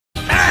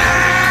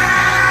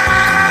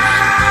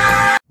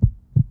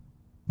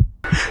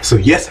So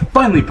yes,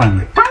 finally,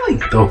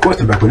 though of course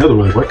I'm back with another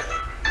really quick.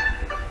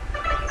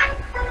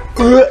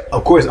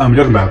 Of course, I'm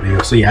talking about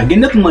video. So yeah,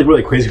 again, nothing like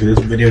really crazy for this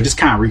video. Just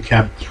kind of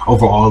recap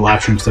over all the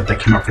live stream stuff that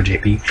came out for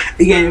JP.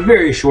 Again,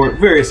 very short,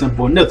 very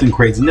simple, nothing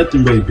crazy,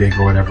 nothing really big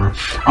or whatever.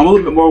 I'm a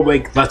little bit more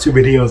awake. Last two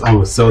videos, I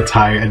was so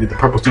tired. I did the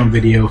purple stone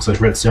video, so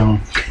it's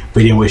redstone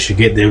video. We should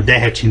get there. They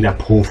have changed that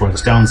pool for the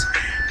stones.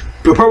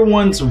 The purple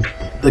ones,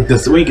 like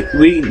this, you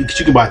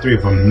can buy 3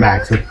 of them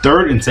max. The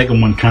third and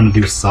second one kind of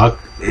do suck.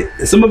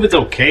 Some of it's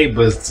okay,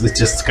 but it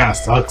just kind of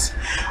sucks.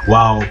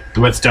 While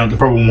the redstone, the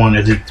purple one,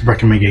 I just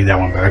recommend getting that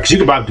one better because you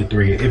can buy up to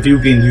 3 if you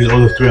can use all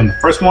those 3 on the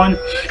first one.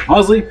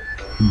 Honestly,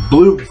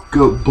 blue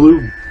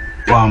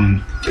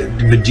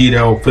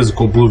Vegito,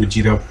 physical blue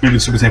Vegito, maybe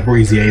Super Saiyan 4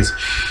 Easy A's,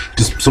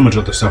 just so much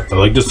other stuff though,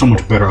 like just so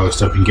much better other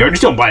stuff you can get. Or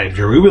just don't buy it,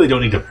 Jerry. We really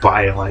don't need to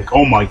buy it. Like,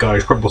 oh my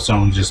gosh, purple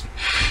stone just,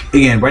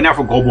 again, right now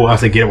for global, I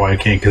say get it while you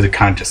can because it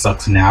kind of just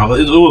sucks now.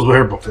 It was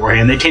weird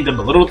beforehand. They changed up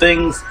the little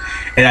things,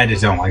 and I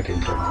just don't like it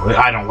in general.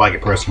 I don't like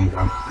it personally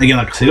though. Again,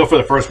 like I say, go for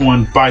the first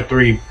one, buy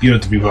 3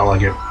 units if you will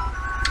like it.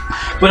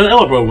 But the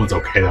Elbro one's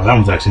okay though. That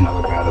one's actually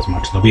not that bad as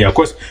much though. But yeah, of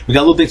course, we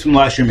got little things from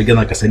last year. Again,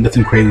 like I said,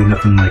 nothing crazy,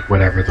 nothing like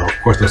whatever though. Of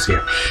course, those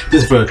here.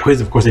 This is for a quiz.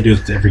 Of course, they do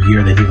this every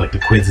year. They do like the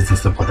quizzes and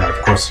stuff like that.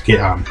 Of course,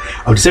 get up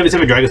to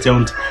 77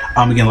 Dragonstones.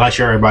 Again, last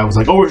year everybody was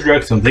like, "Oh, where's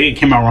Dragonstones?" They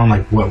came out around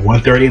like what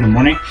 1:30 in the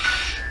morning.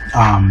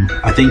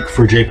 I think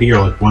for JP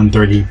or like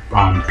 1:30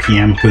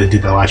 p.m. because they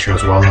did that last year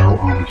as well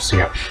though. So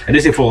yeah, I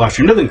did say full last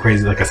year, nothing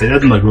crazy. Like I said,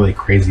 nothing like really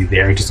crazy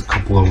there. Just a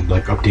couple of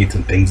like updates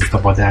and things and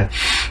stuff like that.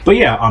 But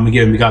yeah,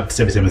 again, we got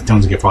 77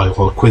 stones to get for all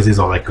the quizzes,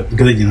 all like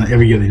because they do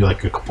every year they do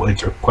like a couple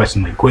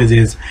question like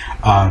quizzes.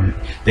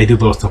 They do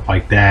little stuff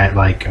like that,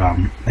 like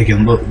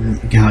again,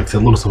 like I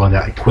said, little stuff like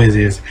that, like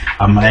quizzes.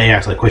 They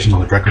ask like questions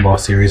on the Dragon Ball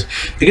series.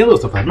 Again, little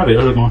stuff like that. My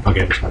videos are going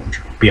okay,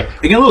 but yeah,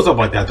 again, little stuff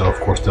like that though, of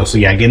course though. So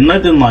yeah, again,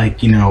 nothing like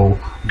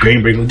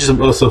game breaking, just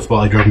other stuff about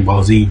like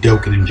DragonBallZ,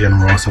 Dokkan in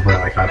general, and stuff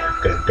like that.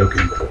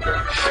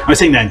 Dokkan. I'm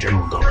saying that in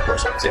general though, of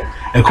course. So, yeah.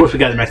 And of course, we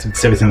got the max of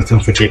 77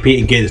 stones for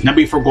JP. Again, it's not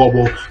be for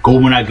global.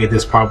 Global will not get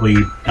this probably,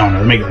 I don't know,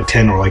 they make it like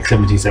 10 or like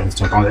 17 stones.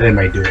 They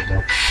might do it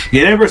though.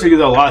 The anniversary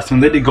gives a lot of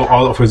stones. They did go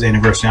all up for his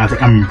anniversary. I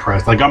think I'm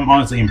impressed. Like, I'm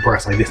honestly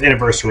impressed. Like, this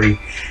anniversary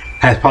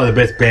has probably the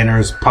best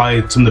banners,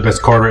 probably some of the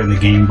best card art in the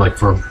game. Like,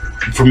 for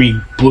me,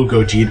 Blue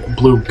Gogeta,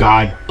 Blue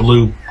God,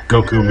 Blue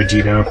Goku,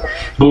 Vegeta,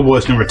 Blue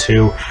Boy's number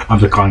 2. I'm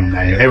just calling him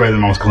that. Everybody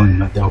I'm always calling him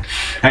that though.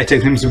 I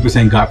take him Super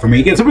Saiyan God for me.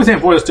 Again, Super Saiyan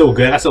 4 is still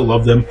good. I still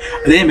love them.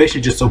 The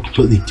animation is just so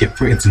completely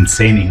different. It's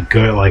insane and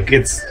good. Like,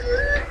 it's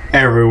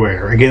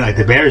everywhere. Again, like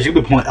the banners, you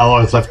can point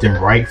LRs left and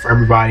right for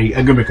everybody.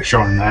 I'm gonna make a show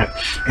on that.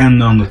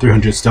 And the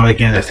 300 stone.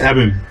 Again, I've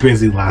been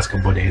busy the last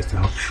couple of days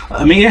though.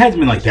 I mean, it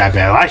hasn't been like that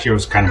bad. Last year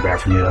was kind of bad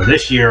for me though.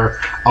 This year,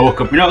 I woke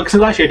up, because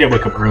last year I did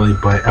wake up early,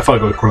 but I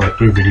felt like I recorded like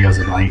 3 videos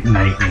at night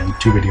and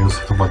 2 videos,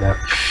 stuff like that.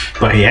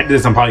 But yeah,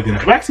 this I'm probably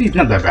gonna, well, actually, it's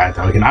not that bad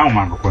though. Again, I don't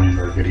mind recording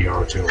another video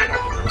or 2 or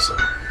whatever. So.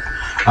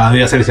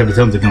 Yeah, 77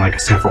 stones again, like I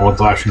said, for all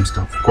the live stream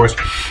stuff, of course.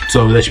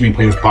 So that should be in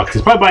players'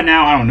 boxes. Probably by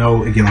now, I don't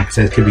know. Again, like I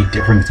said, it could be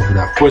different and stuff like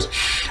that, of course.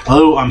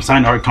 Although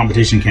signed art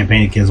competition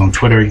campaign again on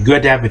Twitter, you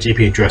had to have a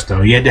JP address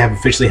though. You had to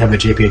officially have a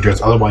JP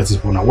address, otherwise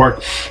this will not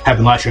work.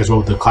 Happened last year as well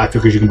with the Clad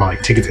figures. You can buy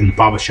like tickets in the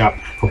Baba shop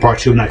for part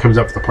 2, and that comes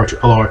up for the part 2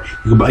 LR.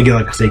 You can buy, again,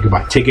 like I said, you can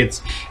buy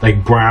tickets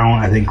like brown,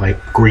 I think like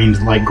green,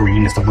 light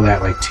green and stuff like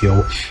that, like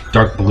teal,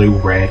 dark blue,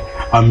 red.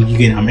 You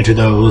can enter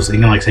those. You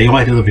can like say you don't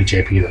have to live in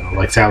JP though.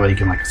 Like sadly, you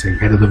can like I say you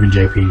have to live in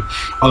JP.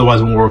 Otherwise,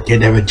 it won't work. You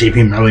have to have a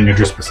JP mailing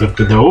address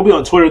specifically though. It will be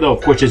on Twitter though,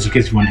 of course, just in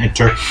case you want to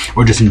enter,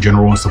 or just in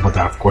general and stuff like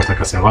that. Of course, like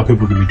I said, a lot of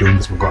people can be doing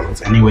this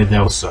regardless anyway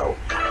though. So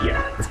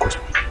yeah, of course.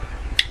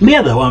 But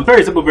yeah, though,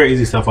 very simple, very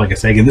easy stuff. Like I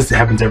said, again, this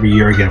happens every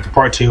year. Again, for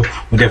part 2,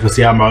 we'll definitely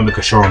see. I'm gonna make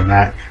a show on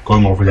that,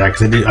 going over that,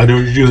 because I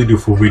usually do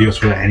full videos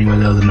for that anyway.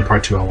 Though, then the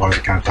part 2, I'll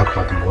kind of talk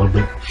about them a little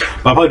bit.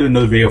 But I'll probably do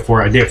another video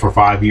for it. I did it for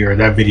 5 year.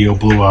 That video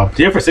blew up.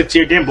 Did it for 6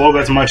 year. Didn't blow up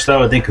as much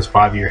though. I think because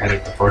 5 year had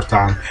it the first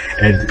time,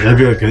 and that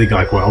video I think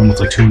like what,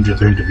 almost like 200,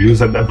 300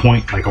 views at that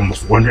point, like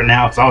almost 400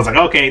 now. So I was like,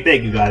 okay,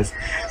 thank you guys.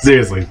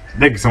 Seriously,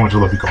 thank you so much. I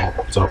love you all.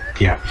 So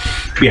yeah,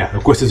 but yeah.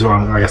 Of course, this is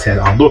like I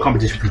said, little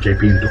competition for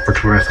JP for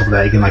Twitter and stuff like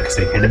that. Again, like I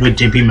said, had a big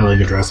JP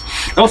mailing address.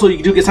 Also,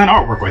 you do get signed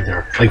artwork right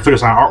there, like for the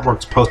signed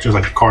artworks, posters,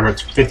 like the card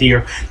arts. 5th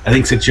year, I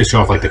think 6 years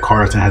show off like the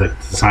card arts and had like,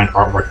 the signed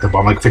artwork at the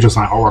bottom, like official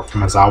signed artwork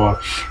from Azawa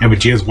and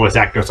Vegeta's voice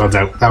actor. So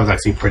that was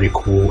actually pretty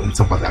cool and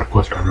stuff like that, of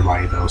course, for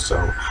everybody though. So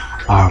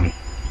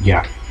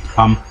yeah,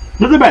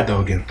 not that bad though.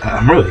 Again,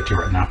 I'm really itchy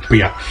right now, but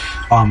yeah,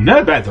 not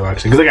that bad though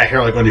actually, because I got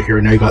hair like under here.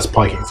 Now you guys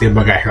probably can't see it,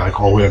 but I got hair like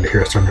all the way under here.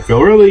 It's starting to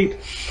feel really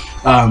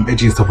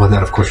itchy and stuff like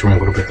that, of course, for me a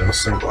little bit though.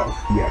 So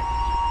yeah.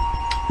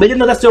 But you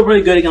know, that's still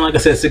really good. Again, like I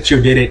said, 6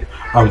 year did it.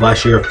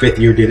 Last year, 5th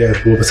year did it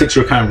as well. But 6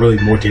 year kind of really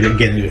more did it.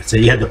 Again, so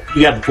you had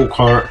the full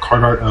card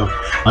art of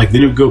like the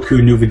new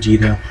Goku, new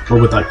Vegeta, or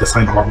with like the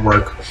signed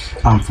artwork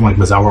from like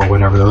Mizawa or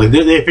whatever. Like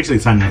they officially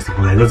signed that stuff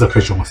with that. There's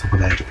official and stuff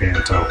with that in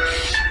Japan. So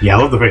yeah, I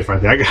love the face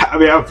right there. I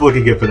mean, I'm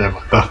looking good for that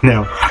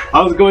thumbnail.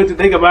 I was going to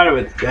think about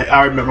it, but I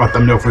already met my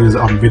thumbnail for this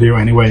video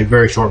anyway.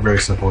 Very short, very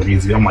simple and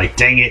easy. I'm like,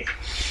 dang it.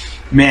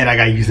 Man, I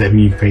gotta use that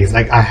meme face.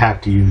 Like, I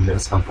have to use it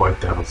at some point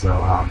though.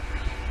 So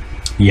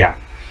yeah.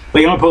 But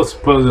I'm gonna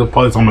post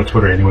this on my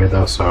Twitter anyway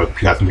though, so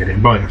if you guys can get it,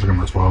 and probably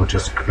Instagram as well,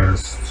 just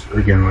because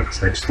again, like I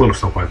said, just little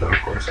stuff like that, of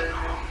course.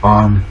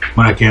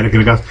 When I can,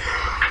 again, guys.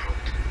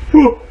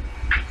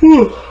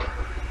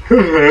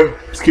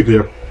 Let's keep it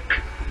there.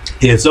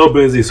 Yeah, it's so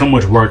busy, so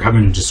much work. I've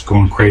been just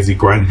going crazy,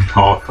 grinding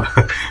off.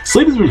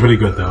 Sleep has been pretty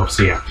good though.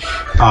 So yeah,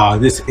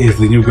 this is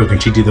the new Dokkan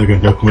Chi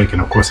Dokkan Week,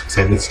 and of course, like I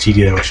said, this is Chi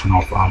that was shown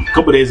off a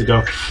couple days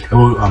ago.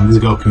 And this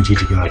is Dokkan Chi,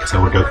 like I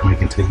said, we're Dokkan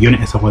Week into the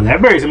unit and stuff like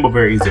that. Very simple,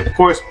 very easy, of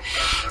course.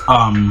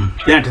 Then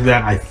after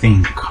that, I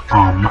think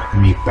let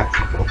me back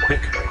up real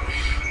quick.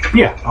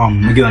 Yeah,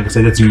 again, like I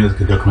said, that's the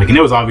Dokkan Week, and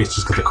it was obvious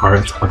just because the card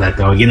and stuff like that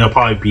though. Again, it'll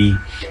probably be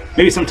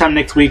maybe sometime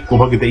next week. We'll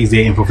probably get the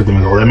EZA info for them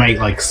as well. That might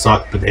like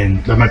suck, but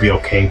then that might be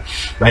okay.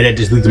 Right, that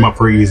just leads them up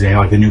for EZA,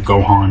 like the new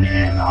Gohan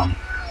and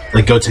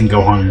like Goten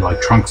Gohan, like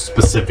Trunks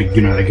specific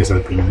unit. I guess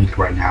that's being leaked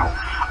right now.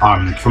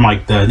 From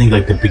like the, I think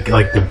like the big,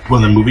 like the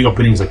one of the movie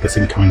openings, like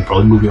the incoming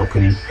Broly movie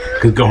opening,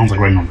 because Gohan's like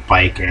riding on the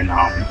bike, and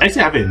I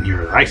actually have it in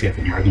here. I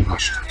think I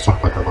should talk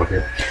about that a little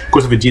bit. Of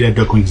course, Vegeta,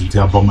 Dokkan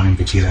detail, Bulma, and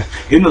Vegeta.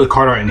 Even though the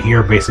card art in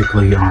here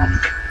basically,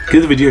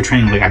 because the Vegeta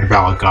training like after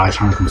battle God,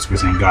 trying to become a Super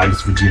Saiyan God.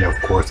 It's Vegeta,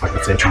 of course, like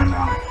I said, trying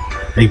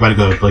to he's about to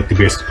go to like the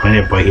Beerus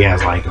planet, but he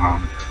has like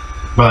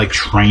but like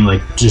train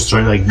like just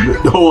trying like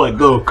the whole like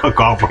little cook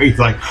off where he's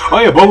like, oh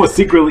yeah, Bulma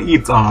secretly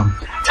eats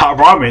top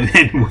ramen,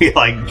 and we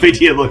like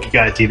Vegeta looking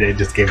at Vegeta and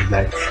just gave him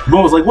that.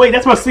 Bulma was like, wait,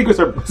 that's my secret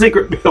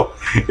meal.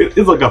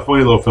 It's like a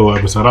funny little filler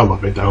episode. I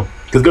love it though,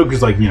 because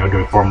Goku's like, you know,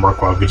 doing farm work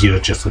while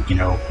Vegeta just like, you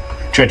know,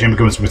 trying to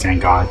become a Super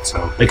Saiyan God.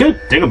 So they could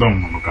take a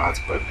Bulma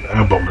gods, but I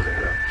know Bulma's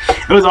there.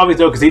 It was obvious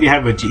though, because he didn't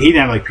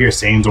have like pure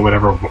Saiyans or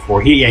whatever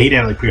before. He didn't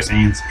have like pure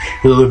Saiyans.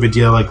 He lived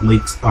Vegeta like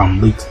links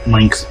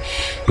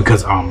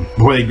because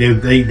before they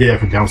did that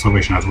for Down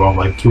Celebration as well.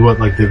 Like he was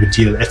like the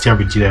Vegeta, the STR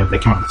Vegeta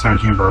that came out of the Time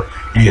Chamber,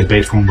 and his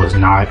base form was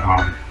not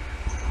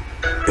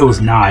it was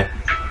not,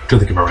 to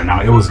think about right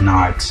now, it was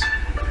not,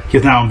 he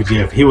was not on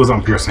Vegeta, he was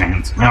on pure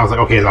Saiyans. And I was like,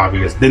 okay, it's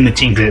obvious. Then they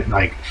changed it,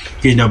 like,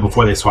 you know,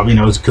 before they swap, you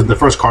know, because the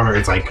first card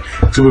it's like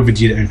Super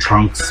Vegeta and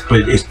Trunks,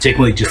 but it's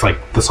technically just like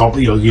the swap,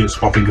 you know, you're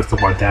swapping and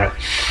stuff like that.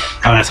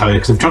 And that's how it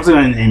is. Because Trunks is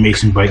an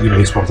animation, but you know,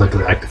 he swaps like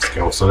the active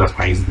skill, so that's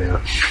why he's there.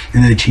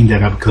 And then they changed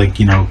that up, because like,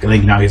 you know,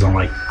 like now he's on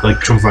like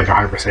Trunks is like a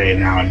Hyper Saiyan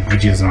now, and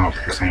Vegeta's not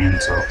Hyper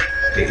Saiyan, so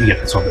you get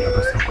to swap it up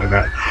and stuff like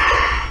that.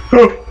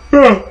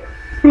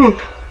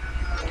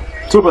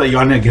 So about that,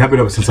 y'all, I've been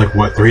up since like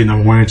what, 3 in the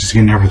morning, just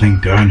getting everything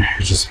done.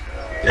 It's just,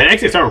 I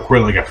actually started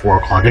recording like at 4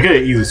 o'clock. I could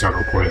have easily started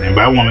recording then,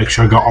 but I want to make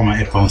sure I got all my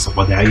info and stuff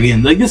like that.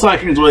 Again, like this live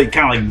stream is really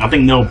kind of like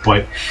nothing new,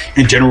 but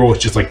in general,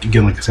 it's just like,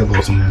 again, like I said, a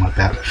little something like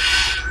that.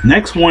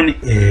 Next one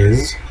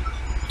is,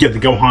 yeah, the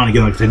Gohan,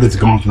 again, like I said, this is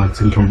Gohan from like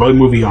the Broly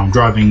movie,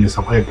 driving this,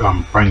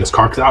 riding this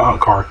car,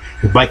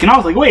 his bike, and I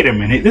was like, wait a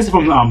minute, this is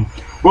from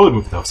Broly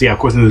movie though. So yeah, of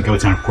course, this is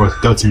Goten, of course,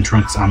 Goten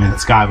Trunks in the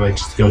sky, but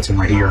just Goten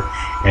right here,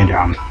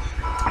 and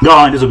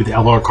Gohan, this will be the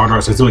LR card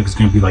art, so it's like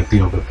going to be like, you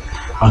know, the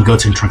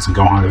Goten, Trunks, and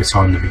Gohan that we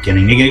saw in the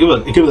beginning. Again,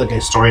 it could be like a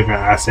story of an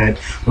asset,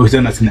 but we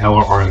said that's in the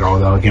LR art at all,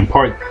 though. Again,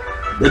 the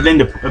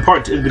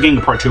beginning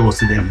of part 2, we'll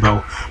see the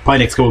info. Probably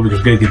next couple weeks,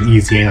 we're going to get the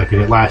EZA like we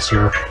did last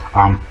year.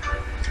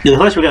 Yeah,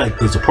 last year we got like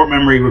the support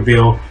memory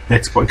reveal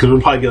next part, because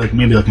we'll probably get like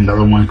maybe like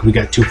another one, because we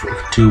got two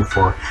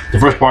for the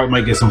first part,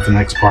 might get some for the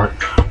next part.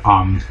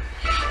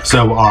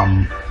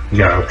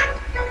 Yeah.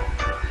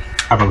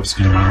 I probably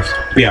skin runners.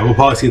 But yeah, we'll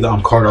probably see the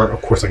card art,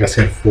 of course, like I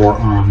said, for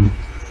trying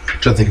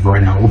to think of it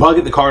right now. We'll probably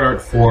get the card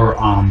art for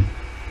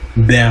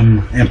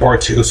them in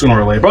part 2 sooner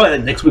or later, probably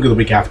next week or the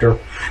week after,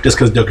 just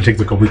because Dokkan takes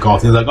like a week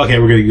off. They're like, okay,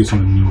 we're gonna use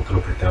something new a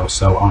little bit though.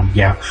 So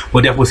yeah,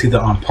 we'll definitely see the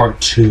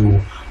part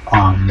 2.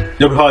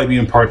 They'll probably be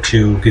in part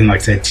 2, getting like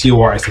I said,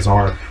 TOR,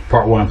 SSR,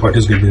 part 1, part 2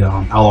 is going to be the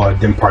LR,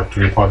 then part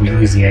 3 will probably be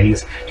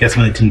EZAs. That's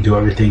when they tend to do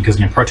everything, because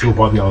part 2 will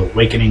probably be all the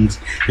Awakenings,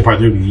 then part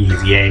 3 will be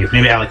EZAs.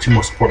 Maybe add like 2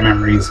 more support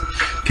memories,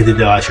 because they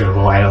did last year,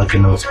 we'll add like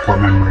another support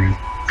memory.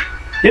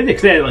 Yeah, they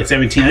added like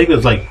 17, I think it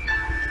was like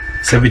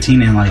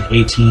 17 and like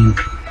 18,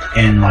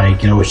 and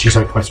like, you know, she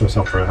sacrificed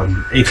herself for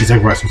 18,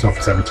 sacrificed herself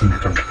for 17 in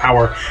terms of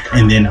power,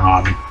 and then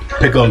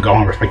Piccolo and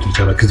Gohan respect each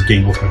other, because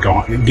getting Ultimate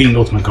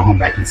Gohan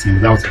back in the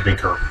scene, that was a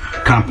bigger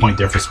kind of point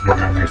there for support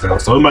memories though.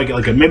 So we might get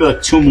like maybe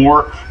like 2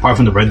 more probably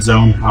from the red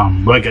zone,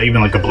 like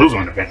even like a blue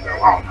zone event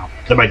though. I don't know,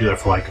 they might do that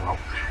for like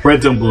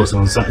red zone, blue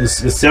zone. It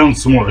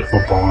sounds more like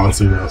football,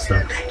 honestly though.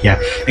 So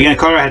yeah, again,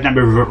 card art has not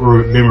been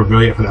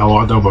revealed yet for the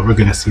LR though, but we're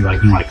gonna see,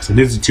 like, you know, like, so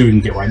this is 2 we can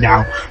get right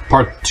now.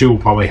 Part 2 will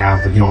probably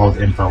have, you know, all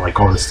the info, like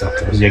all this stuff.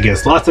 So yeah, again,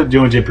 it's lots of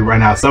doing JP right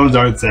now. Someone's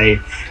already saying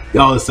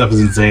all this stuff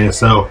is insane.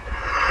 So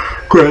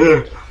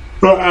great.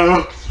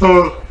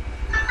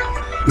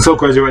 It's so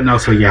crazy right now,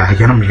 so yeah,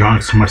 again, I'm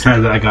yawning so much now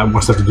that I got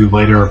more stuff to do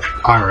later,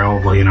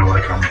 IRL, but you know,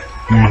 like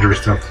laundry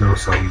stuff though,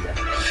 so yeah.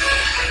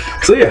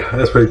 So yeah,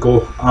 that's pretty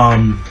cool.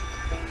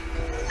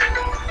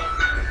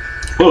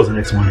 What was the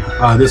next one?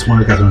 This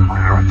one I got on my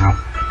eye right now.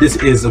 This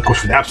is, of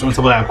course, for the App Store and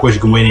stuff like that. Of course, you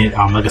can win it.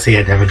 Like I say, you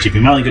have to have a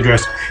JP mailing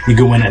address. You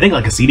can win, I think,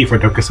 like a CD for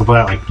Dokkan and stuff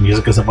like that, like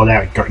music and stuff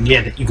like that.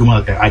 Yeah, you can win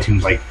like an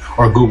iTunes, like,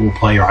 or a Google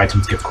Play or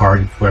iTunes gift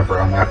card, whatever,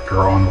 on App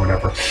Store or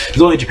whatever.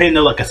 There's only Japan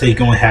though. Like I said, you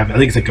can only have, I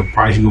think it's like a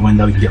prize you can win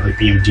though. You can get like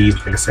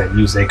BMGs, like I said,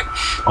 music,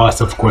 all that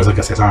stuff. Of course, like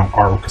I said,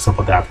 artwork and stuff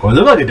like that. Of course,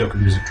 there's like a Dokkan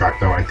music track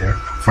though, right there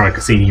for like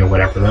a CD or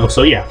whatever though.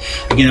 So yeah,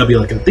 again, it'll be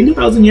like I think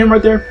 1,000 yen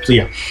right there. So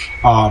yeah,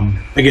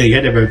 again, you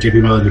had to have a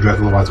JP mailing address,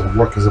 otherwise it won't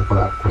work. Because of that,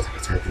 of course, like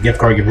I said, the gift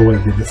card giveaway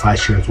we did this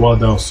last year as well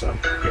though. So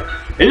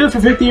yeah, they did it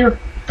for 50 year.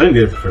 I think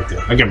they did it for 50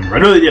 year. I can't remember. I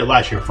know they did it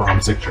last year for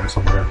 6 years or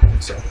something like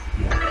that. So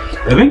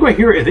yeah, I think right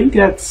here, I think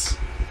that's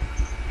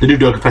the new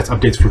Dokkan Fest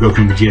updates for Goku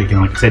and Vegeta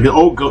again. Like I said, the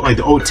old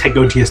Tech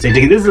Gogeta stage.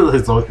 Again, this is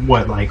his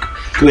what, like,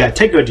 we got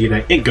Tech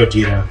Gogeta, Ink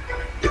Gogeta,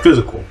 the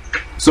physical.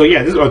 So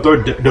yeah, this is our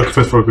third Dokkan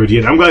Fest for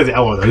Gogeta. I'm glad it's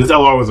LR though. This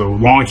LR was a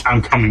long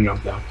time coming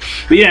up though.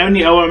 But yeah, and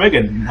the LR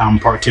Mega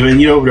part 2,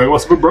 and you know, Dragon Ball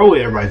Super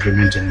Broly, everybody's been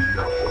mentioning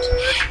though, of course.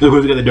 Of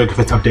course, we got the Dokkan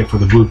Fest update for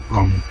the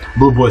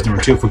Blue Boys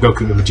number 2 for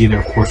Goku and Vegeta,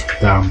 of course.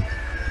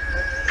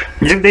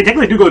 They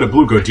technically do go to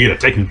Blue Gogeta,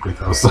 technically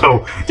though.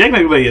 So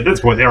technically, at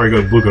this point, they already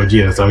go to Blue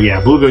Gogeta. So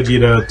yeah, Blue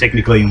Gogeta,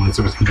 technically, and like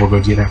Super Simple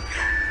Gogeta.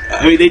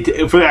 I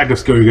mean, for the active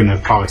skill, you're gonna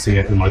probably see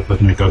it in like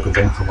looking at Goku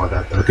and stuff like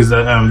that though, because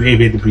AP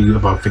had to be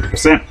above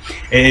 50%.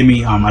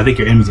 Enemy, I think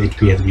your enemy's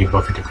HP had to be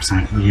above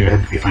 50%. You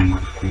had to be fighting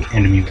like the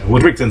enemy,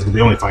 which makes sense because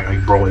they only fight like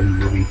Broly in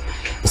the movie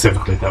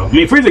specifically though. I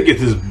mean, Frieza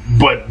gets his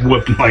butt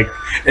whooped in like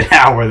an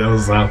hour though.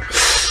 So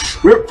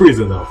we're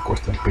Frieza though, of course.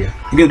 Though. But yeah,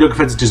 again, Dokkan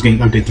Fest is just getting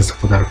updates and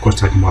stuff like that. Of course,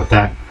 talking about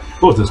that.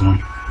 What was this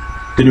one?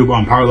 The new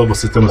power level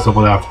system and stuff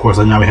like that. Of course,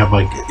 like now we have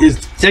like,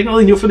 it's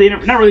technically new for the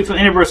not really for the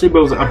anniversary, but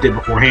it was an update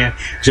beforehand.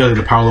 Showing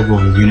the power level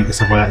of the unit and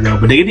stuff like that. Though,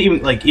 but they get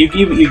even like you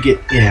get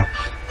yeah.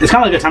 It's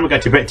kind of like a time I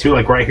got your bet too,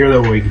 like right here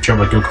though, where you can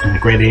travel like Goku from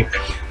like grade 8,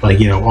 like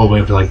you know all the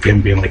way up to like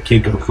him being like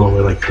Kid Goku, all the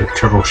way like the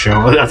Turbo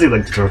Shell. I think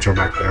like the Turbo Shell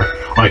back there,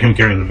 or, like him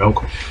carrying the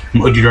milk.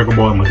 OG Dragon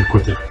Ball and like of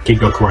course the Kid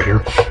Goku right here.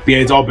 But yeah,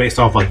 it's all based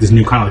off like this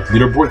new kind of like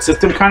leaderboard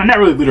system, kind of not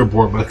really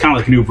leaderboard, but kind of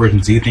like a new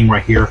version Z thing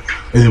right here.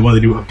 And then one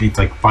of the new updates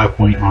like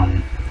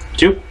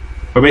 5.2.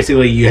 But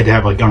basically, you had to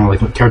have like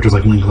characters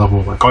like Link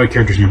level, like all your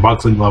characters in your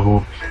box Link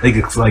level. I think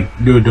it's like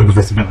do a Dokkan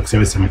Fest event like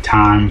 7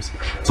 times,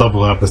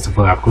 level up and stuff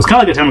like that. It was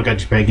kind of like a time I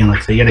got you back in,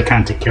 like so you had to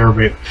kind of take care of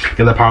it,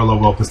 get the power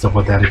level up and stuff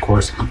like that. Of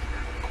course, get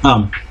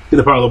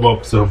the power level up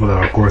and stuff like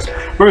that. Of course,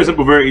 very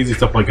simple, very easy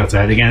stuff like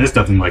that. Again, it's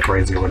nothing like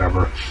crazy or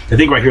whatever. I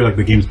think right here like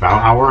the game's battle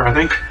hour. I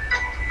think.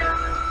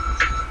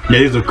 Yeah,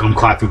 these are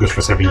clap figures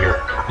for 7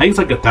 year. I think it's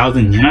like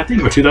 1,000 yen, I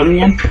think, or 2,000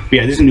 yen. But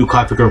yeah, this is a new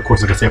clap figure, of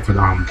course, like I said, for the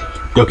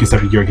Dokkan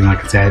 7 year again,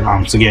 like I said.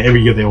 So yeah,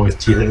 every year they always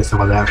tease it and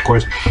stuff like that, of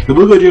course. The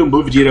Blue Gogeta and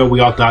Blue Vegeta,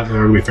 we all thought they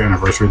were going to be for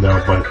anniversary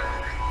though, but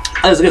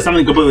I guess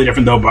something completely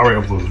different though, but I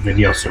already uploaded the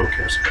video, so who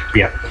cares. But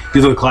yeah,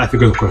 these are the clap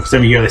figures, of course, for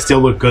 7 year. They still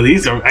look good.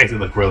 These are actually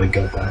look really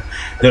good though.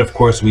 Then, of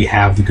course, we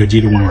have the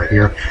Gogeta one right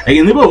here.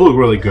 Again, they both look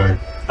really good.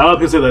 I love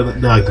to say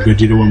that they like the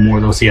Gogeta one more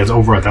though. So he has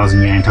over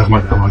 1,000 yen. Talking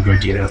about the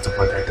Gogeta and stuff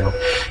like that though.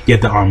 You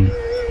get the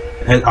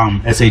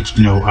SH,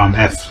 you know,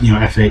 F, you know,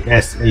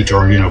 FH,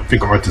 or, you know,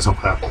 figure arts and stuff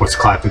like that. Of course,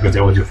 clap figures they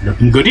always do for them.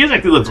 Gogeta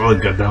actually looks really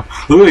good though.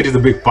 Literally just a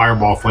big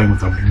fireball flame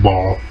with a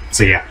ball.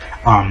 So yeah,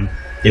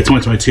 yeah,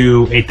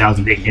 2022,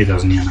 8,000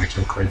 yen,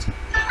 actually crazy.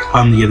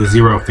 Yeah, the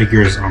Zero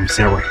figures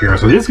set right here.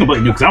 So this is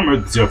completely new because I don't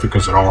remember the Zero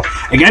figures at all.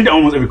 Again, I do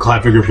almost every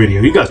clap figure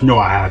video. You guys know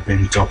I have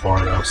been so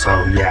far though. So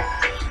yeah,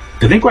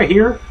 the thing right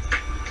here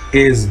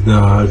is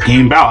the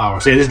game battle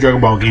hour. So yeah, this is Dragon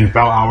Ball game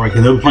battle hour.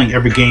 Again, they'll be playing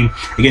every game.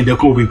 Again,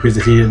 Dokkan will be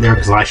presented there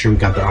because last year we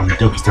got the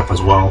Dokkan stuff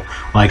as well.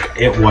 Like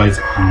it was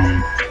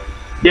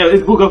yeah,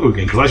 it's Blue Goku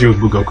again because last year was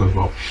Blue Goku as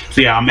well. So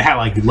yeah, it had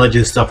like the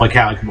Legends stuff, like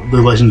how like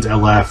the Legends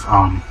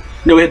LF.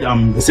 No, we had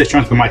the 6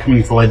 trunks that might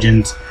coming for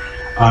Legends.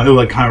 It was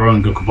like kind of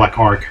running Goku Black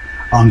Arc.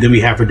 Then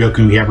we have for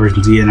Dokkan, we have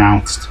version Z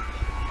announced.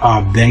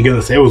 Then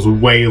gonna say it was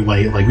way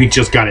late, like we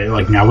just got it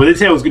like now. But they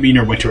said it was gonna be in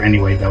their winter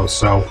anyway though,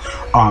 so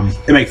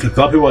it makes sense. A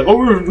lot of people are like, oh,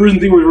 we're version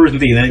Z, we're version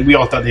Z, and then we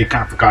all thought they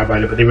kind of forgot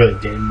about it, but they really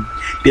didn't.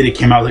 Then it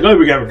came out like, oh,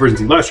 we got a version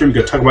Z last year, we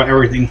could talk about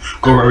everything,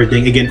 go over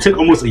everything. Again, it took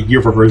almost a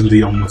year for version Z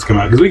to almost come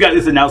out because we got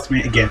this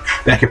announcement again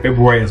back in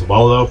February as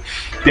well though.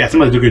 Yeah,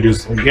 somebody's gonna do.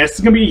 I guess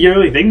it's gonna be a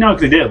yearly thing now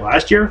because they did it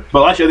last year,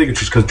 but last year I think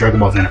it's just because Dragon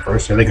Ball's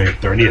anniversary. I think like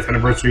 30th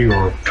anniversary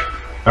or.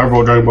 However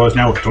old Dragon Ball is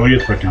now, it's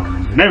 20th, but I can't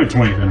remember. Not even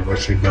 20th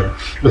anniversary, but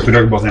it was for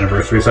Dragon Ball's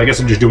anniversary. So I guess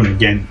I'm just doing it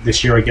again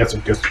this year. I guess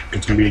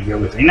it's gonna be a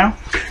yearly thing now.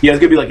 Yeah,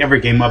 it's gonna be like every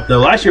game up though.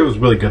 Last year was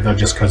really good though,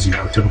 just because you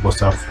know typical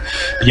stuff.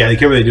 But yeah, they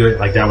can't really do it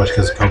like that much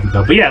because of COVID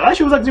though. But yeah, last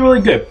year was actually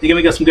really good. They're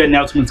gonna get some good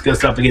announcements, good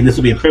stuff. Again, this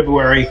will be in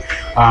February.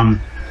 I'll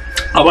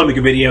probably make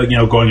a video, you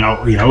know, going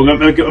out. You know, I'm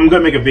gonna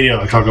make a video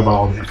like talk about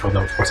all the info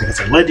though. Of course, like I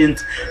said,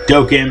 Legends,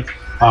 Dokkan.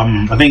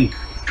 I think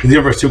the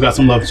Universe 2 got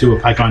some love too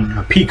with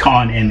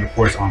Pecan, and of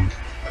course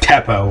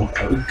Capo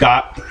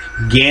got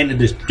Gan the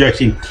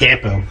Destruction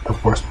Capo,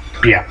 of course.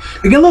 Yeah,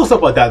 again, little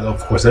stuff like that though, of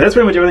course. So that's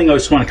pretty much everything I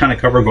just want to kind of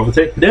cover and go over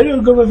today. Did I do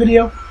a good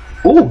video?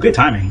 Oh, good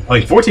timing.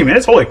 Like 14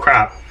 minutes. Holy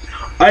crap.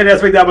 I didn't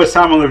expect that much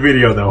time on the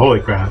video though. Holy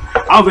crap!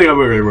 I don't think I'm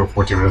going to record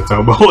 14 minutes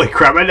though. But holy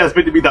crap! I didn't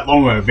expect it to be that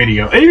long of a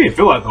video. It didn't even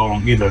feel that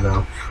long either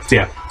though. So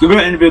yeah, we're going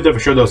to end the video for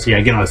sure though. So yeah,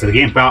 again, like I said, the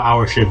game battle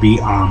hour should be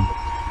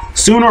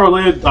sooner or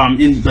later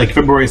in like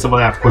February, stuff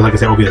like that. Of course, like I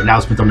said, will be the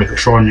announcements. I'll make a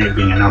short and it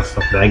being announced,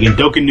 stuff like that. Again,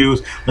 Dokkan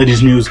news,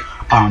 Legends news,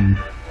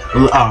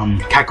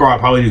 Kakarot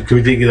probably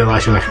could be either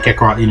last year, like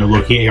Kakarot, you know,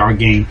 Loki AR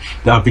game,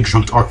 the Future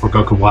Trunks arc for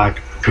Goku Black,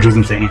 which was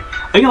insane.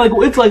 Again, like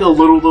it's like a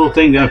little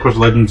thing. Then of course,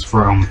 Legends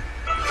for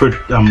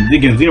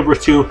again,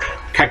 Xenoverse 2,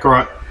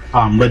 Kakarot,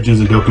 Legends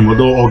and Dokkan, well,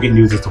 they'll all get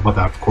news and stuff like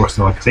that, of course.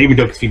 So like I said, even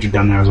Dokkan's featured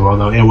down there as well,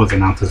 though, and it was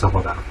announced and stuff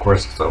like that, of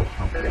course. So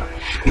yeah.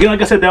 Again,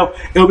 like I said, though,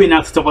 it'll be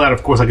announced and stuff like that,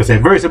 of course. Like I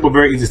said, very simple,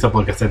 very easy stuff,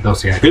 like I said, though.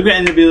 So yeah, good to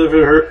end the video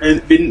for her,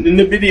 in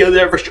the video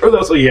there for sure,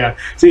 though. So yeah,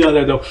 see you guys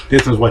there, though.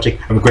 Thanks for watching.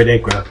 Have a great day.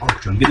 Great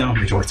get down.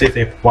 Make sure to stay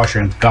safe. Wash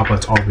your hands. God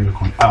bless all of you.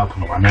 Going out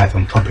on the math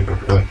on topic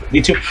of really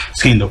need to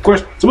skin, of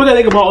course. So what I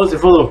think about all this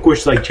info, of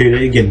course, like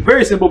today, again,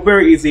 very simple,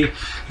 very easy.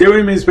 They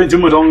really didn't spend too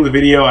much on the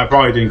video. I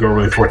probably didn't go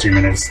really 14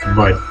 minutes,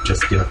 but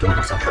just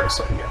doing stuff there.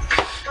 So yeah.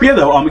 But yeah,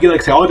 though, again,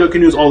 like I said, all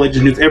Dokkan news, all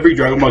Legends news, every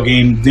Dragon Ball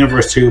game,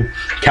 Xenoverse 2,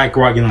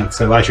 Kakarot, again, like I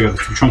said, last year got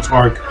the Trunks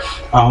arc,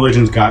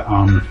 Legends got,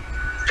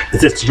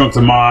 Assistant Trunks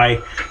of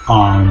Mai,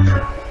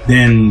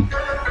 then,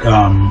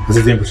 this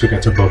is the Xenoverse 2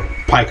 got Turbo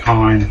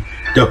Pycon,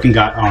 Dokkan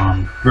got,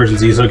 version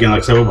Z, so again,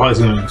 like I said, we'll probably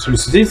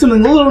see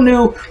something a little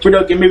new for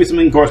Dokkan, maybe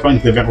something corresponding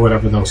to the event or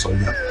whatever, though, so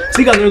yeah.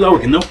 See you guys there, though,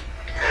 again, though.